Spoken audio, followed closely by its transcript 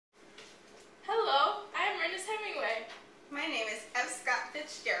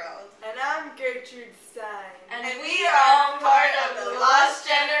Gertrude Stein. And we are all part of the Lost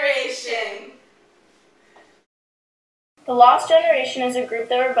Generation. The Lost Generation is a group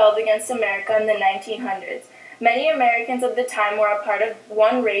that rebelled against America in the 1900s. Many Americans of the time were a part of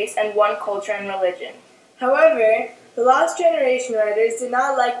one race and one culture and religion. However, the Lost Generation writers did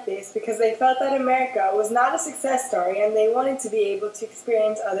not like this because they felt that America was not a success story and they wanted to be able to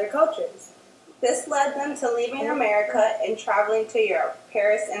experience other cultures. This led them to leaving America and traveling to Europe,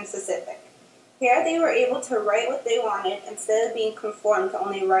 Paris and Pacific. Here they were able to write what they wanted instead of being conformed to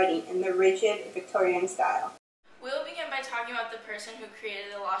only writing in the rigid Victorian style. We'll begin by talking about the person who created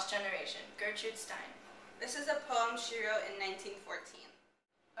the Lost Generation, Gertrude Stein. This is a poem she wrote in 1914.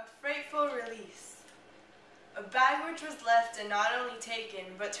 A frightful release. A bag which was left and not only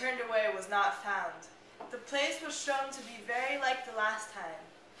taken, but turned away was not found. The place was shown to be very like the last time.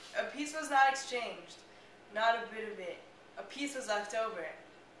 A piece was not exchanged, not a bit of it. A piece was left over.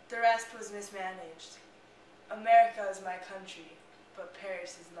 The rest was mismanaged. America is my country, but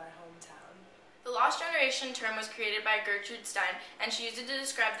Paris is my hometown. The Lost Generation term was created by Gertrude Stein, and she used it to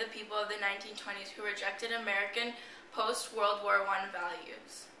describe the people of the 1920s who rejected American post-World War I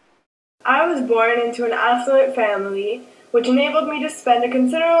values. I was born into an affluent family, which enabled me to spend a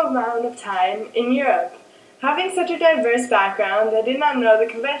considerable amount of time in Europe. Having such a diverse background, I did not know the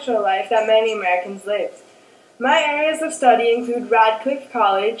conventional life that many Americans lived. My areas of study include Radcliffe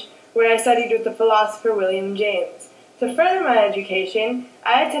College, where I studied with the philosopher William James. To further my education,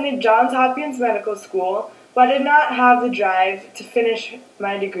 I attended Johns Hopkins Medical School, but did not have the drive to finish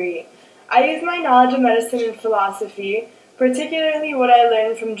my degree. I used my knowledge of medicine and philosophy, particularly what I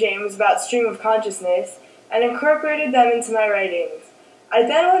learned from James about stream of consciousness, and incorporated them into my writings. I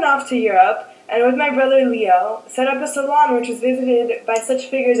then went off to Europe, and with my brother Leo, set up a salon which was visited by such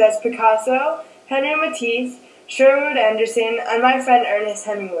figures as Picasso, Henry Matisse, Sherwood Anderson, and my friend Ernest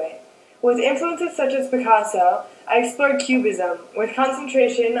Hemingway. With influences such as Picasso, I explored Cubism, with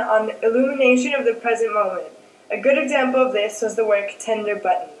concentration on illumination of the present moment. A good example of this was the work Tender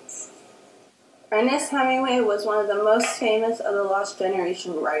Buttons. Ernest Hemingway was one of the most famous of the Lost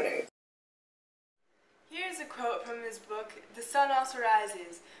Generation writers. Here's a quote from his book, The Sun Also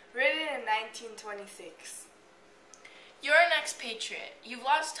Rises, written in 1926. You're an expatriate. You've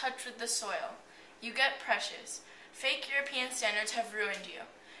lost touch with the soil. You get precious. Fake European standards have ruined you.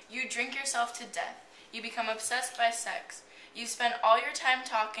 You drink yourself to death. You become obsessed by sex. You spend all your time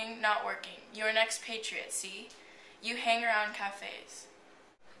talking, not working. You're an expatriate, see? You hang around cafes.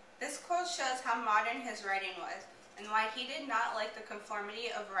 This quote shows how modern his writing was, and why he did not like the conformity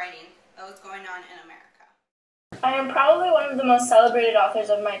of writing that was going on in America. I am probably one of the most celebrated authors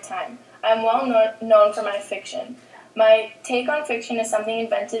of my time. I am well known for my fiction. My take on fiction is something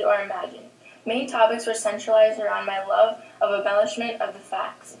invented or imagined. Many topics were centralized around my love of embellishment of the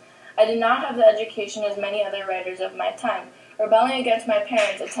facts. I did not have the education as many other writers of my time, rebelling against my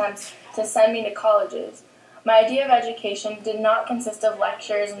parents' attempts to send me to colleges. My idea of education did not consist of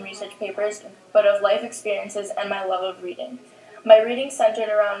lectures and research papers, but of life experiences and my love of reading. My reading centered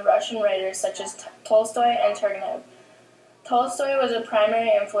around Russian writers such as Tolstoy and Turgenev. Tolstoy was a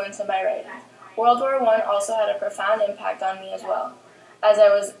primary influence in my writing. World War I also had a profound impact on me as well, as I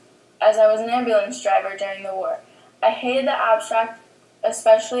was an ambulance driver during the war. I hated the abstract,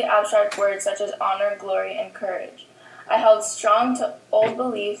 especially abstract words such as honor, glory, and courage. I held strong to old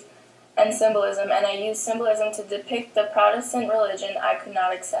belief and symbolism, and I used symbolism to depict the Protestant religion I could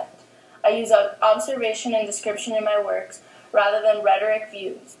not accept. I used observation and description in my works rather than rhetoric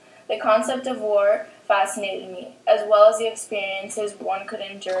views. The concept of war fascinated me, as well as the experiences one could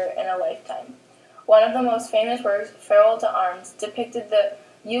endure in a lifetime. One of the most famous works, Farewell to Arms, depicted the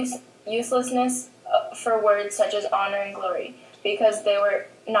uselessness for words such as honor and glory, because they were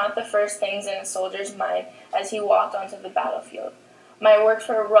not the first things in a soldier's mind as he walked onto the battlefield. My works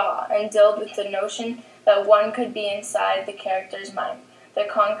were raw and dealt with the notion that one could be inside the character's mind, the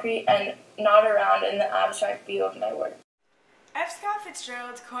concrete, and not around in the abstract view of my work. F. Scott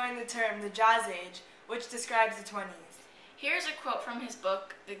Fitzgerald coined the term the Jazz Age, which describes the 20s. Here's a quote from his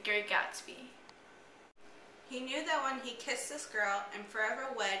book, The Great Gatsby. He knew that when he kissed this girl and forever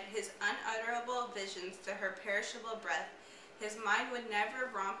wed his unutterable visions to her perishable breath, his mind would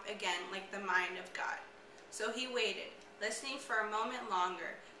never romp again like the mind of God. So he waited, listening for a moment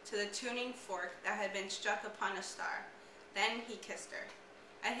longer to the tuning fork that had been struck upon a star. Then he kissed her.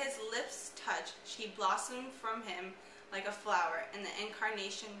 At his lips' touch, she blossomed from him like a flower, and the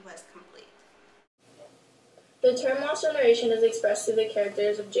incarnation was complete. The term Lost Generation is expressed through the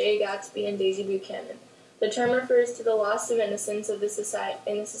characters of J. Gatsby and Daisy Buchanan. The term refers to the loss of innocence in the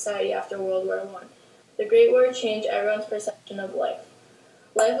society after World War I. The Great War changed everyone's perception of life.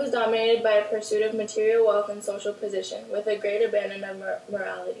 Life was dominated by a pursuit of material wealth and social position, with a great abandon of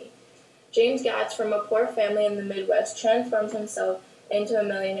morality. James Gatz, from a poor family in the Midwest, transforms himself into a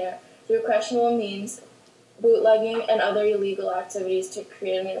millionaire through questionable means, bootlegging, and other illegal activities to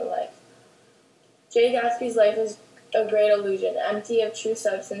create a new life. Jay Gatsby's life is a great illusion, empty of true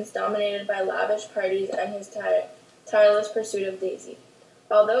substance, dominated by lavish parties and his tireless pursuit of Daisy.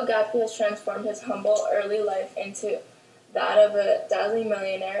 Although Gatsby has transformed his humble early life into that of a dazzling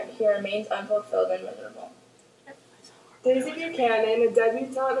millionaire, he remains unfulfilled and miserable. Daisy Buchanan, a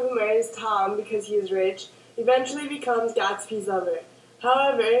debutante who marries Tom because he is rich, eventually becomes Gatsby's lover.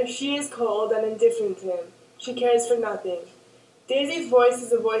 However, she is cold and indifferent to him. She cares for nothing. Daisy's voice is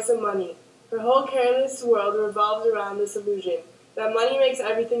the voice of money. Her whole careless world revolves around this illusion, that money makes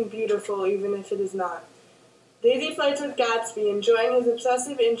everything beautiful even if it is not. Daisy flirts with Gatsby, enjoying his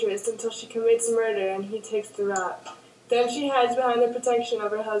obsessive interest until she commits murder and he takes the rap. Then she hides behind the protection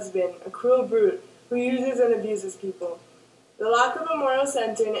of her husband, a cruel brute who uses and abuses people. The lack of a moral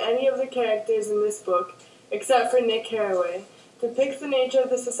center in any of the characters in this book, except for Nick Carraway, depicts the nature of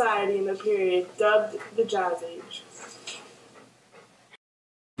the society in the period dubbed the Jazz Age.